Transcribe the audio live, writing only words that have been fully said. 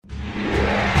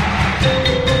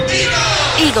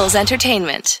Eagles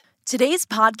Entertainment. Today's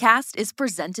podcast is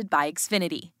presented by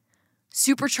Xfinity.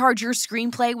 Supercharge your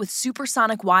screenplay with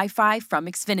supersonic Wi-Fi from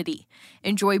Xfinity.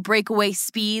 Enjoy breakaway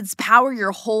speeds, power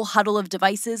your whole huddle of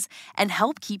devices, and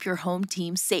help keep your home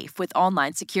team safe with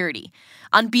online security.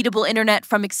 Unbeatable internet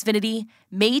from Xfinity,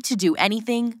 made to do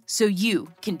anything so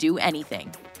you can do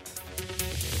anything.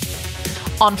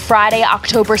 On Friday,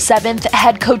 October 7th,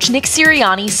 head coach Nick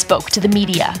Sirianni spoke to the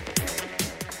media.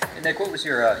 Nick, what was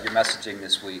your messaging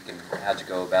this week, and how'd you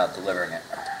go about delivering it?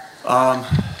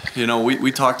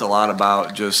 We talked a lot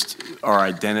about just our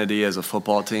identity as a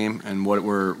football team and what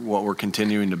we're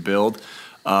continuing to build.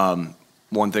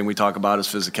 One thing we talk about is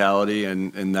physicality,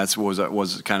 and that's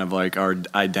was kind of like our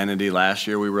identity last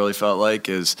year. We really felt like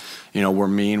is, we're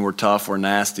mean, we're tough, we're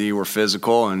nasty, we're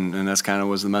physical, and that's kind of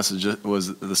was the message,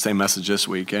 was the same message this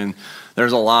week. And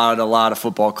there's a lot of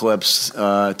football clips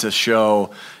to show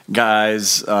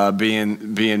guys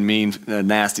being mean,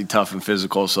 nasty, tough, and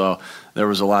physical. So there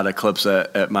was a lot of clips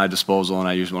at my disposal, and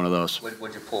I used one of those.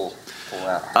 What'd you pull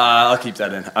out? I'll keep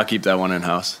that in. I'll keep that one in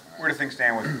house. Where do things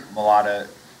stand with Mailata,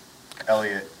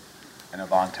 Elliott, and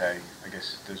Avonte? I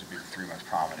guess those would be the three most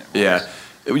prominent ones. Yeah.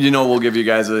 We'll give you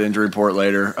guys an injury report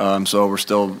later. So we're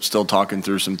still talking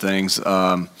through some things.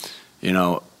 Again,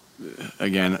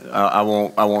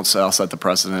 I'll set the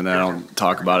precedent. I don't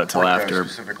talk about it till after.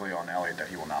 Specifically on Elliott that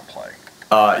he will not play.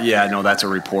 That's a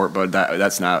report, but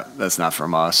that's not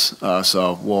from us.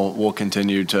 So we'll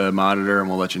continue to monitor, and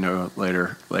we'll let you know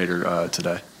later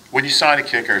today. When you sign a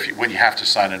kicker, when you have to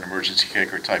sign an emergency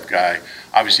kicker type guy,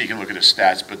 obviously you can look at his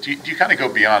stats, but do you kind of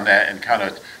go beyond that and kind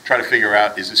of try to figure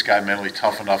out, is this guy mentally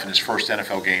tough enough in his first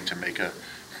NFL game to make a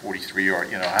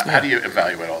 43-yard? How do you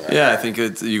evaluate all that? Yeah, I think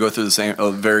you go through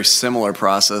a very similar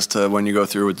process to when you go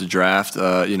through with the draft.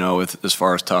 With as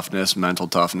far as toughness, mental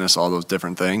toughness, all those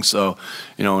different things. So,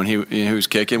 when he was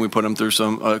kicking, we put him through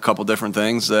a couple different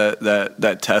things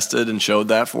that tested and showed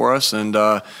that for us. And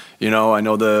I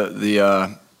know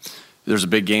there's a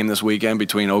big game this weekend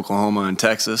between Oklahoma and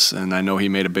Texas, and I know he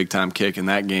made a big-time kick in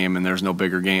that game, and there's no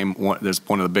bigger game. There's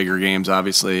one of the bigger games,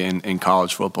 obviously, in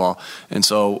college football. And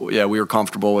so, yeah, we were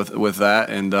comfortable with that,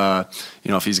 and,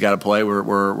 if he's got to play,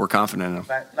 we're confident in him.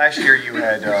 Last year you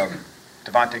had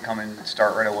Devontae come in and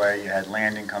start right away. You had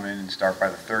Landon come in and start by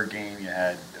the third game. You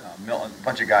had Milton, a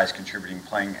bunch of guys contributing,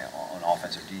 playing on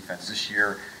offensive defense. This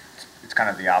year it's kind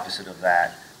of the opposite of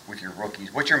that with your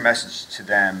rookies. What's your message to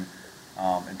them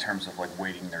in terms of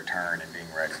waiting their turn and being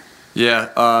ready?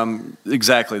 Yeah,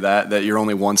 exactly that you're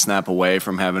only one snap away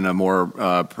from having a more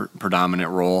predominant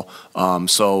role.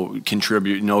 So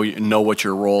contribute, know what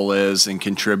your role is, and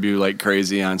contribute like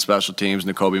crazy on special teams.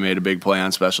 Nakobe made a big play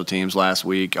on special teams last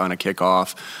week on a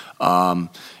kickoff.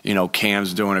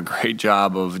 Cam's doing a great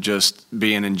job of just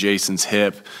being in Jason's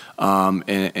hip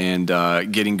and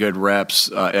getting good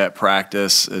reps at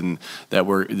practice, and that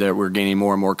we're gaining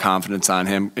more and more confidence on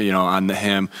him,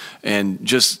 and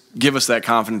just give us that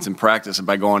confidence in practice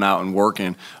by going out and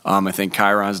working. I think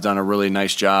Kyron's done a really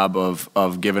nice job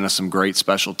of giving us some great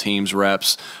special teams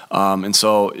reps, and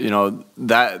so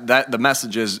that the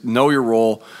message is know your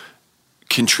role,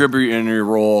 contribute in your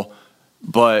role,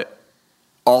 but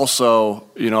also,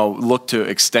 look to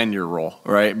extend your role,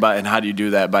 right? And how do you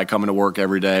do that? By coming to work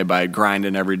every day, by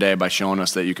grinding every day, by showing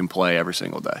us that you can play every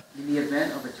single day. In the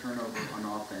event of a turnover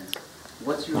on offense,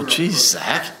 what's your? Well, geez,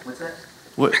 Zach. What's that?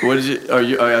 What is it? Are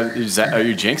you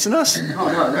jinxing us? No.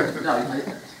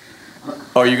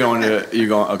 Oh, you going?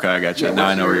 Okay, I got you. Yeah, now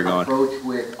I know where you're going. Approach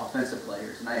with offensive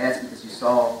players, and I asked because you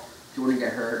saw Jordan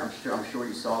get hurt. I'm sure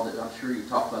you saw that. I'm sure you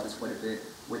talked about this quite a bit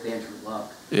with Andrew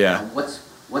Luck. Yeah.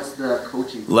 What's the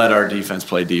coaching? Let our defense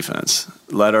play defense.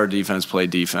 Let our defense play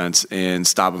defense and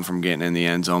stop them from getting in the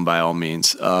end zone by all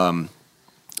means. And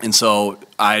so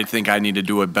I think I need to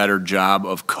do a better job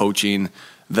of coaching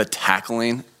the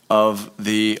tackling of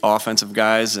the offensive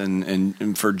guys.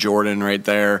 And for Jordan right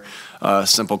there,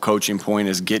 simple coaching point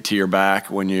is get to your back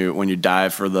when you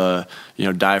dive for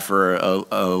dive for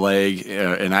a leg.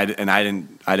 And I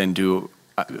didn't do.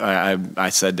 I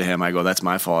said to him, I go, that's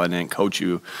my fault. I didn't coach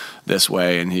you this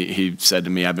way. And he said to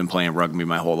me, I've been playing rugby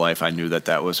my whole life. I knew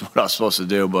that was what I was supposed to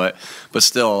do. But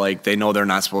still, they know they're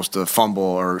not supposed to fumble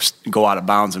or go out of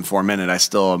bounds in 4 minutes. I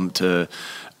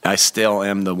still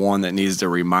am the one that needs to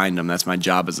remind them. That's my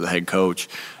job as a head coach.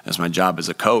 That's my job as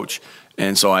a coach.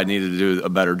 And so I needed to do a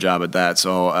better job at that.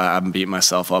 So I'm beating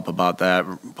myself up about that,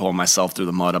 pulling myself through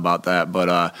the mud about that.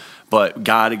 But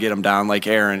got to get him down like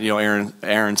Aaron.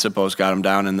 Aaron Sippos got him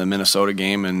down in the Minnesota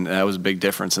game, and that was a big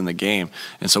difference in the game.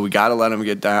 And so we got to let him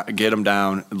get him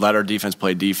down, let our defense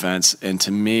play defense. And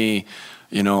to me,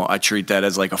 I treat that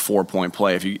as like a 4-point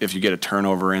play. If you get a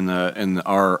turnover in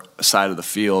our side of the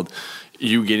field,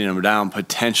 you getting them down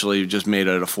potentially just made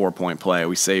it a 4-point play.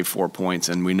 We saved 4 points,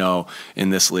 and we know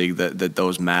in this league that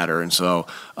those matter. And so,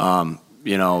 there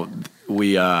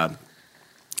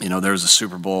was a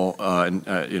Super Bowl,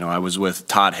 I was with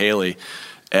Todd Haley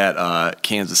at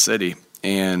Kansas City,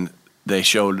 and they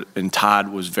showed, and Todd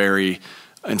was very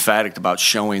emphatic about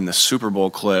showing the Super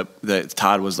Bowl clip that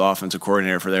Todd was the offensive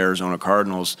coordinator for the Arizona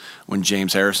Cardinals when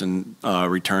James Harrison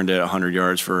returned it 100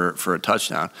 yards for a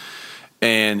touchdown.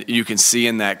 And you can see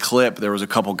in that clip there was a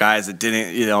couple guys that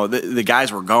didn't, the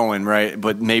guys were going, right,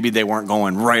 but maybe they weren't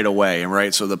going right away,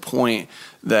 right? So the point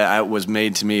that was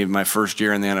made to me my first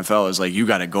year in the NFL is like, you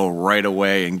got to go right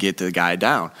away and get the guy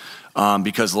down.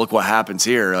 Because look what happens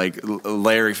here. Like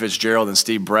Larry Fitzgerald and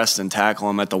Steve Breston tackle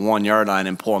him at the 1-yard line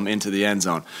and pull him into the end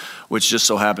zone, which just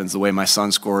so happens the way my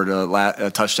son scored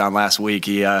a touchdown last week.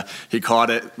 He caught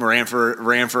it, ran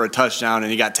for a touchdown,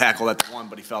 and he got tackled at the 1,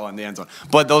 but he fell in the end zone.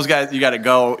 But those guys, you got to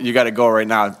go right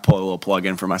now. Pull a little plug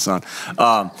in for my son.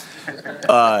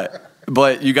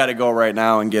 But you got to go right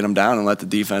now and get them down and let the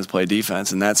defense play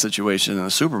defense. In that situation in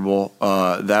the Super Bowl,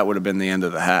 that would have been the end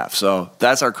of the half. So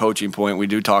that's our coaching point. We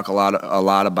do talk a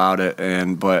lot about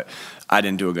it, but I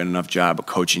didn't do a good enough job of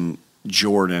coaching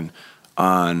Jordan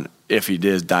on if he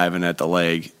is diving at the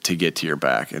leg to get to your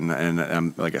back. And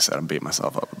I'm, like I said, I'm beating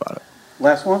myself up about it.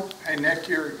 Last one. Hey, Nick,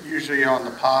 you're usually on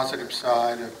the positive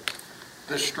side of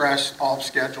the stress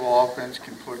off-schedule offense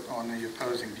can put on the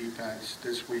opposing defense.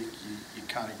 This week, you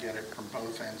kind of get it from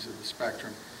both ends of the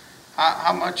spectrum.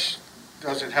 How much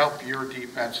does it help your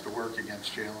defense to work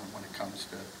against Jalen when it comes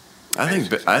to?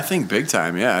 I think big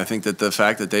time. Yeah, I think that the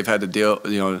fact that they've had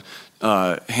to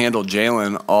handle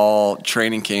Jalen all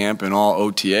training camp and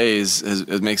all OTAs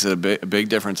it makes it a big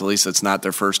difference. At least it's not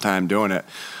their first time doing it.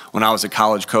 When I was a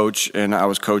college coach and I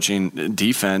was coaching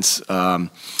defense.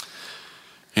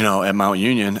 At Mount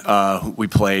Union, we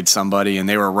played somebody, and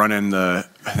they were running I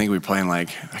think we were playing I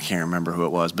can't remember who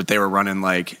it was, but they were running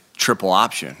triple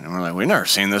option. And we're like, we've never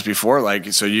seen this before.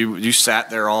 So you sat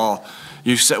there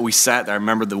we sat there. I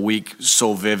remember the week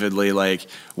so vividly.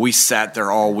 We sat there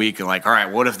all week and all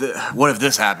right, what if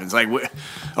this happens?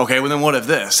 Okay, well then what if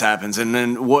this happens? And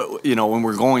then when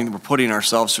we're putting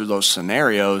ourselves through those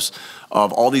scenarios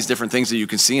of all these different things that you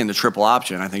can see in the triple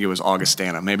option. I think it was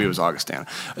Augustana. Maybe it was Augustana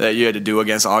that you had to do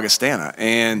against Augustana.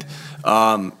 And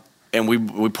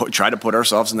we try to put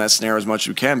ourselves in that scenario as much as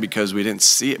we can because we didn't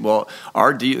see it. Well,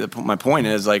 my point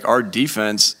is our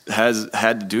defense has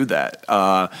had to do that,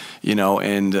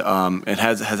 and it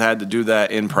has had to do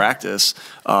that in practice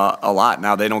a lot.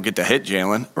 Now they don't get to hit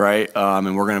Jalen, right?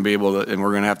 And we're going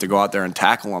to have to go out there and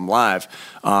tackle him live.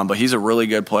 But he's a really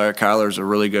good player. Kyler's a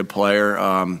really good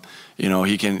player.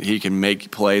 He can make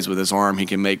plays with his arm. He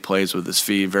can make plays with his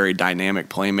feet. Very dynamic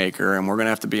playmaker, and we're going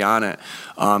to have to be on it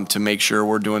to make sure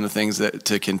we're doing the things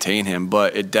to contain him.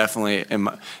 But it definitely, in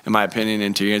my opinion,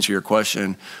 and to answer your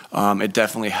question, it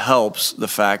definitely helps the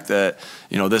fact that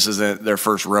this isn't their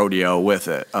first rodeo with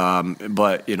it.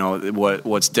 But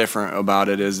what's different about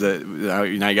it is that now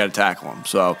you got to tackle them.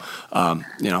 So to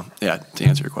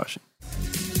answer your question.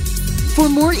 For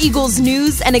more Eagles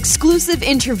news and exclusive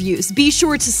interviews, be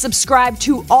sure to subscribe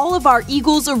to all of our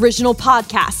Eagles original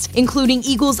podcasts, including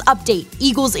Eagles Update,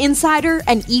 Eagles Insider,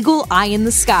 and Eagle Eye in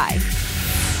the Sky.